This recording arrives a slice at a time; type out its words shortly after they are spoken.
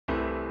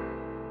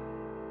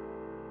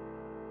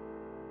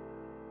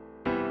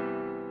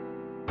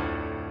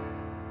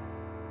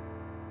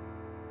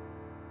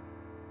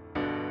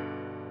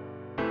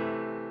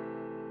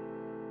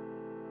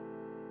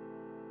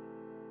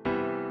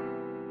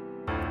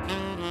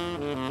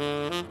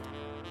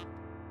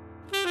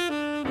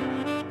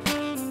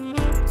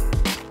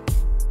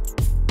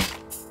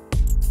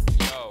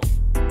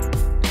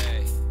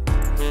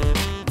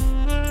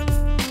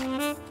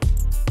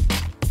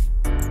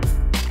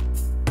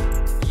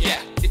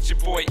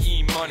Boy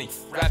E Money,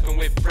 rapping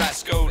with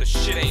Brasc0, the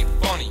shit ain't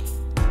funny.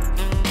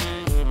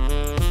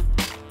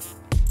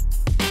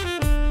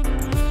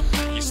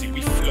 You see,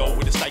 we flow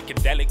with the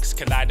psychedelics,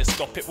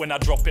 kaleidoscopic when I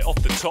drop it off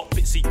the top.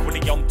 It's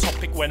equally on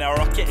topic when I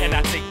rock it and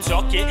I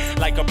tick-tock it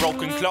like a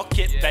broken clock.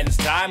 It bends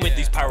time with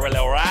these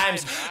parallel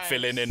rhymes,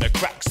 filling in the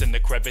cracks and the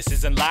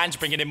crevices and lines,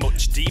 bringing it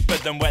much deeper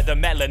than where the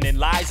melanin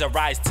lies. Our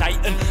eyes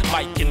tighten,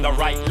 mic in the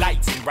right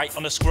lighting, right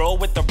on the scroll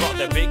with the rod.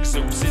 The big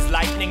Zeus is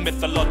lightning,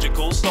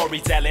 mythological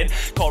storytelling,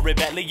 core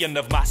rebellion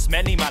of mass,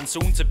 many man,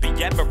 soon to be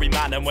every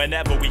man. And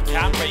whenever we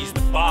can, raise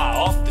the bar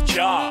off the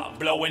chart,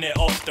 blowing it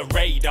off the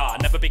radar.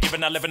 Never be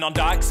given a living on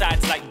dark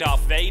sides like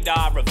Darth Vader,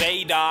 a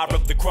Vader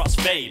of the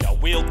crossfader,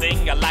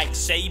 wielding a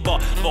lightsaber,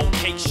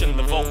 vocation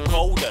the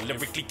vocoder,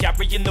 lyrically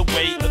carrying the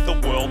weight of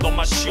the world on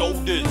my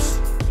shoulders.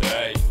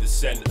 Hey, the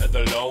scent of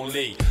the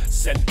lonely,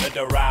 centered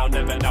around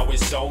them, and now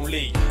it's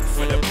only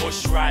for the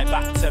push right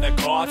back to the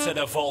core, to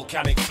the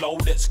volcanic flow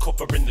that's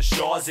covering the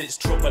shores. It's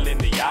trouble in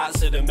the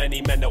hearts of the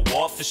many men at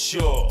war for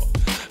sure.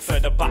 For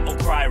the battle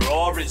cry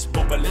roar, it's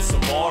bubbling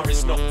some more.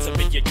 It's not to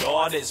be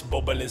ignored, it's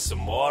bubbling some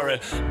more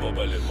and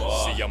bubbling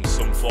more. See, I'm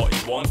some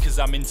 41 cause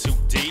I'm in too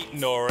deep.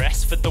 No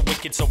rest for the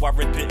wicked, so I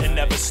rip it and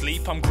never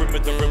sleep. I'm grim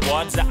with the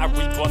rewards that I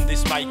reap on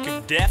this mic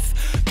of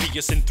death,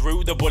 piercing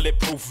through the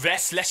bulletproof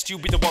vest, lest you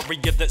be the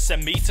warrior that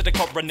sent me to the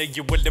coroner.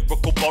 You a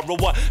lyrical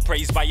borrower,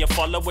 praised by your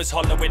followers,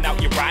 hollowing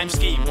out your rhyme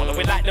scheme,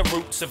 wallowing like the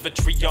roots of a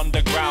tree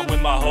underground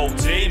with my whole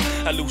team.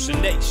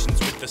 Hallucinations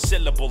with the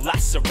syllable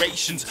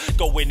lacerations,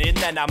 going in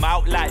and I'm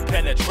out like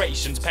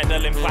penetrations,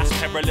 pedaling past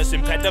perilous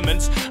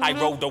impediments. I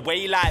rode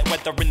away like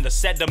weather in the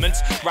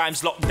sediments,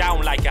 rhymes locked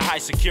down like a high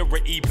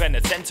security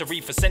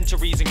penitentiary. For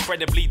centuries,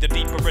 incredibly, the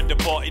deeper a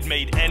deported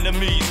made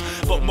enemies,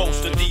 but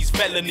most of these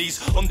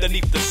felonies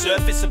underneath the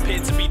surface appear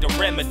to be the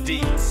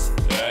remedies.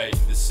 Hey,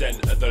 the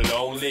scent of the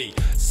lonely,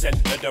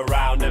 centered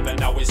around them, and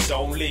now it's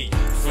only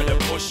for the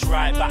push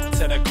right back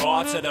to the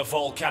core, to the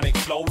volcanic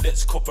flow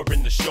that's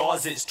covering the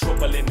shores. It's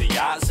trouble in the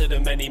hearts of the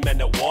many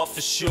men at war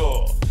for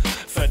sure.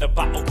 For the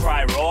battle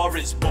cry roar,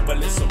 it's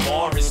bubbling some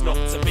more. It's not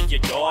to be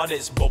ignored,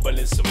 it's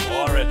bubbling some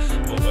more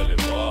and bubbling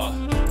more.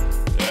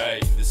 Hey,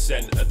 the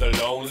scent of the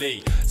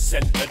lonely,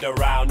 centered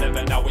around them,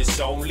 and now it's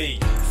only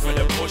for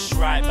the push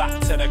right back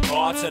to the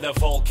core, to the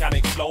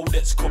volcanic flow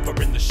that's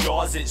covering the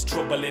shores. It's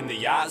trouble in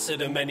the hearts of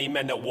the many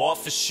men at war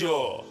for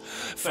sure.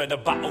 For the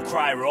battle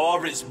cry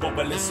roar, it's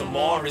bubbling some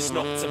more. It's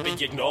not to be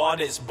ignored,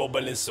 it's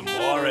bubbling some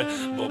more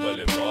and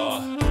bubbling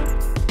more.